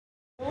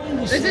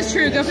This is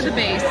true. Go for the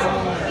base.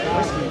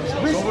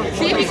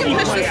 See if you can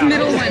push this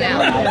middle one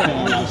out.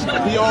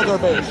 The older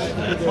base.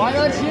 Why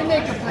don't you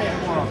make a play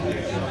for him?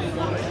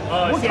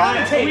 We'll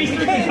commentate. We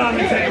can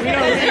commentate.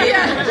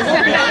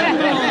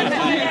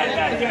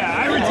 Yeah,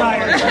 I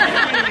retired.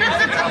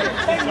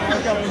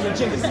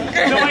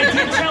 No, I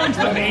did challenge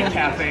the main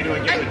cafe to a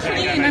game of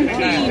Jenga. I'm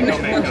clean.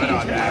 They'll make good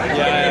on that.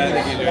 Yeah, I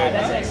think you do.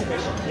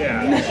 Yeah.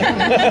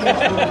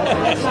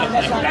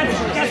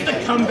 That's the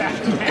comeback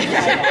match.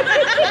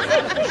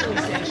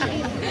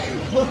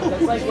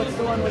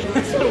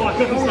 That's the walk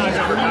up the side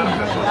ever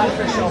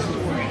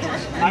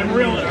I'm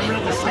real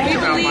distinct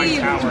about my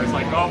tower. It's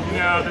like, oh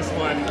no, this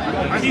one.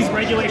 Are these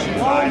regulation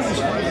size?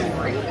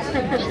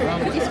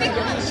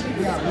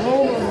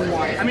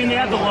 I mean, they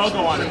have the logo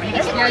on it. But you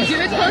just Yeah, do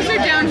it closer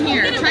down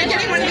here. Try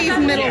getting one of these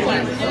middle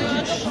ones.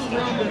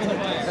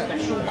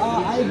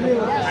 I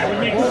would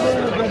make this.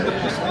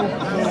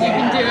 You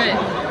can do it.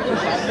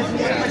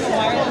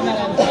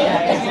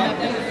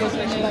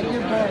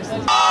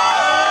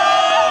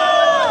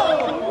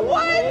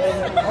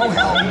 Oh,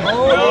 hell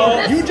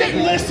no. You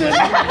didn't listen.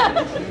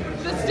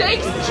 The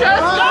stakes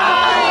just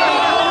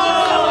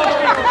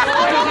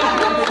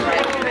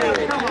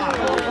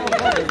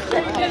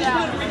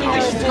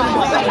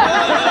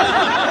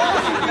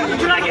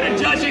Can I get a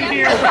judge in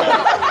here?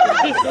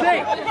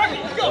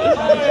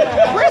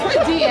 Where's the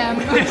DM?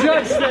 The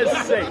judge says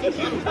safe.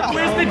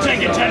 Where's the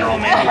Jenga general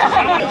manager? I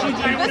want you to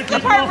This is the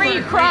part where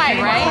you cry,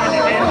 right?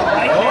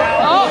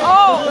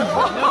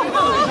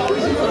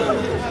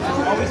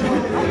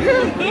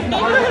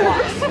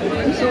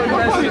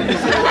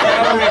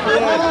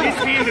 This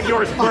hand of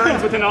yours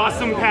burns with an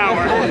awesome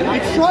power.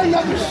 It's trying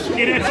not to shoot.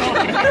 It's all.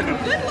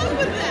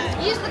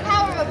 Use the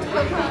power of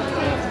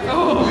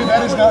Dude,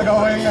 that is not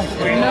going.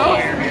 No.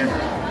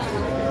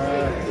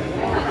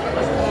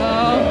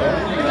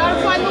 You gotta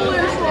find the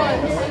loose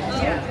ones.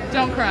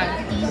 Don't cry.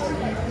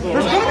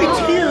 There's gonna be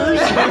tears.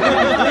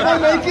 If I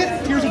make it,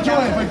 tears of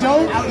joy. If I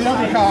don't, the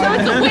other So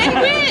kind. it's a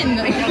win-win.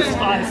 Think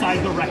outside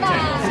the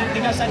rectangle.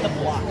 Think outside the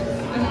block.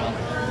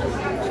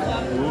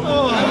 I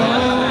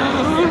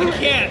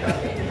can't.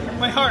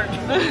 My heart.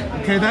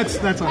 Okay, that's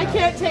I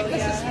can't take the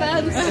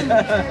suspense.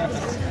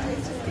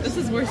 This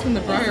is worse than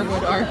the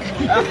Briarwood arc.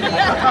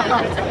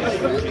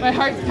 My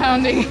heart's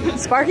pounding.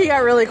 Sparky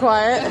got really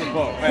quiet.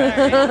 Whoa, man.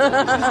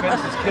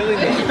 Suspense is killing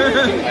me.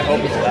 I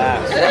hope it's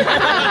last.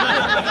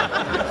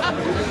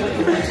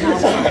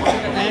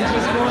 And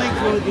she's going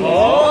for the...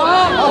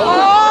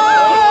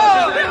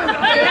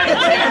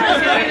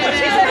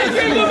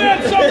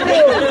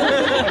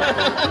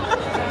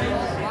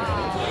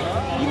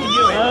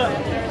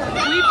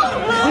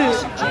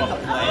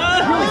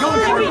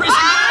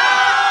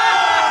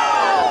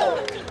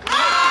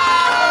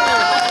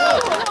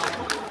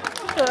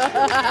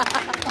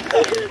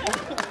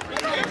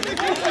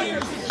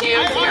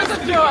 Tears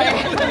of joy.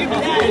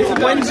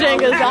 When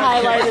Jenga's the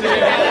highlight of the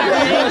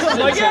event.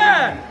 Like,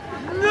 yeah!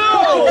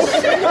 No!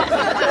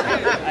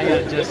 I got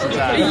it just in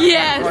time.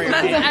 Yes,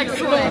 that's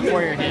excellent.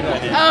 Before your hand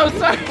went in. Oh,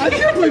 sorry.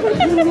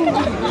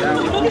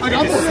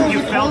 You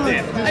felt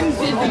it. I'm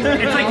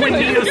dizzy. It's like when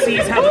Neo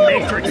sees how the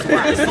Matrix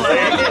works. I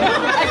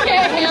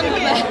can't handle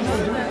that.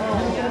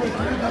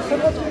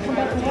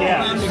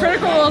 Yeah.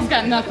 Critical Role's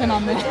got nothing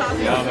on this.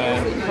 Yeah,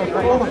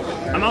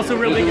 man. I'm also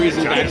really good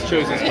at Max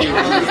chose his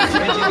heroes.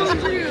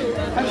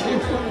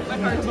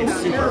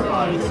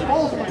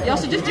 Y'all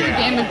should just do a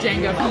game of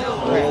Jenga.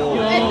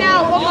 And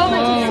now, a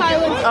moment of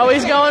silence. Oh,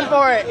 he's going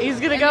for it. He's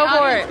gonna go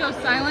for it. Go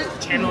silent.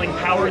 channeling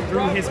power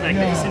through his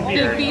magnificent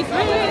beard. Big beast.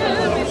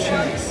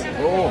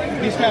 Oh,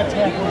 he's got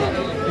tech.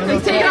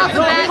 He's taking off the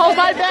bat. Hold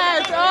my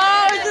badge.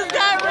 Oh, it just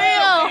got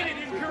real.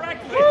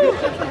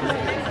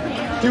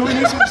 Do we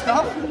need some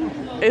stuff?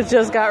 It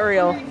just got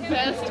real.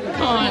 Best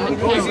con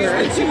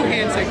ever.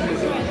 Two-hand technique.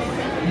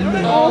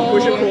 Oh,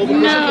 Push it, pull, push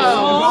it,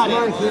 no.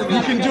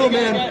 You can do it,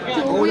 man.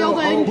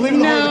 Wielding. Believe in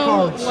the heart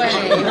No of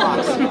the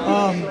cards.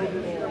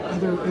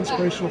 Other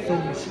inspirational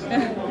things.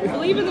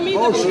 Believe in the me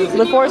that believes in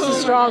The you. force is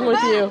strong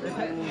with you.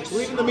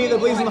 Believe in the me that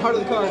believes in the heart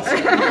of the cards.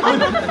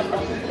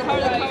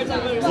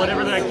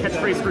 Whatever that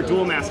catchphrase for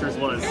Duel Masters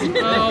was.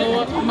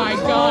 Oh my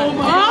god.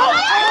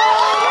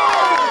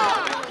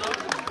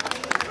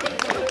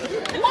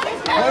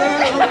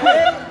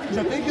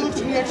 I think he looks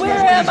to me next Where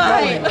am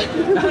I?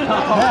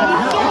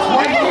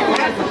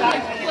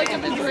 Like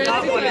of his wrist.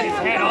 Got one in his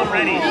head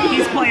already.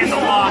 He's playing the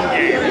long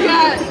game.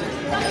 Yes.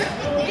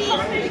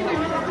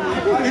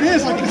 It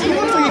is, like, 'cause he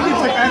looks like he's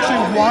like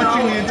actually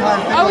watching the entire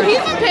thing. Oh, like,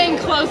 he's been paying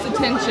close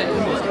attention.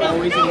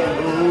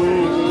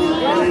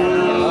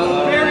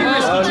 Very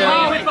risky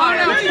job. It's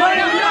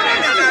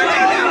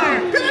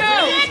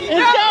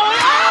going.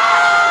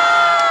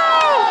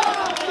 Oh!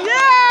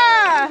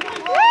 Yeah!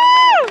 Woo!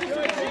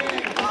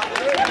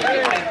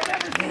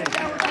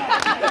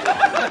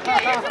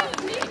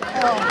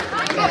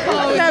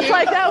 That's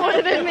like that would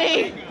have been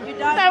me.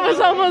 That was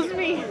almost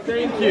me.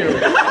 Thank you.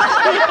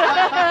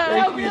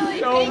 Oh, really?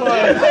 So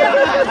much.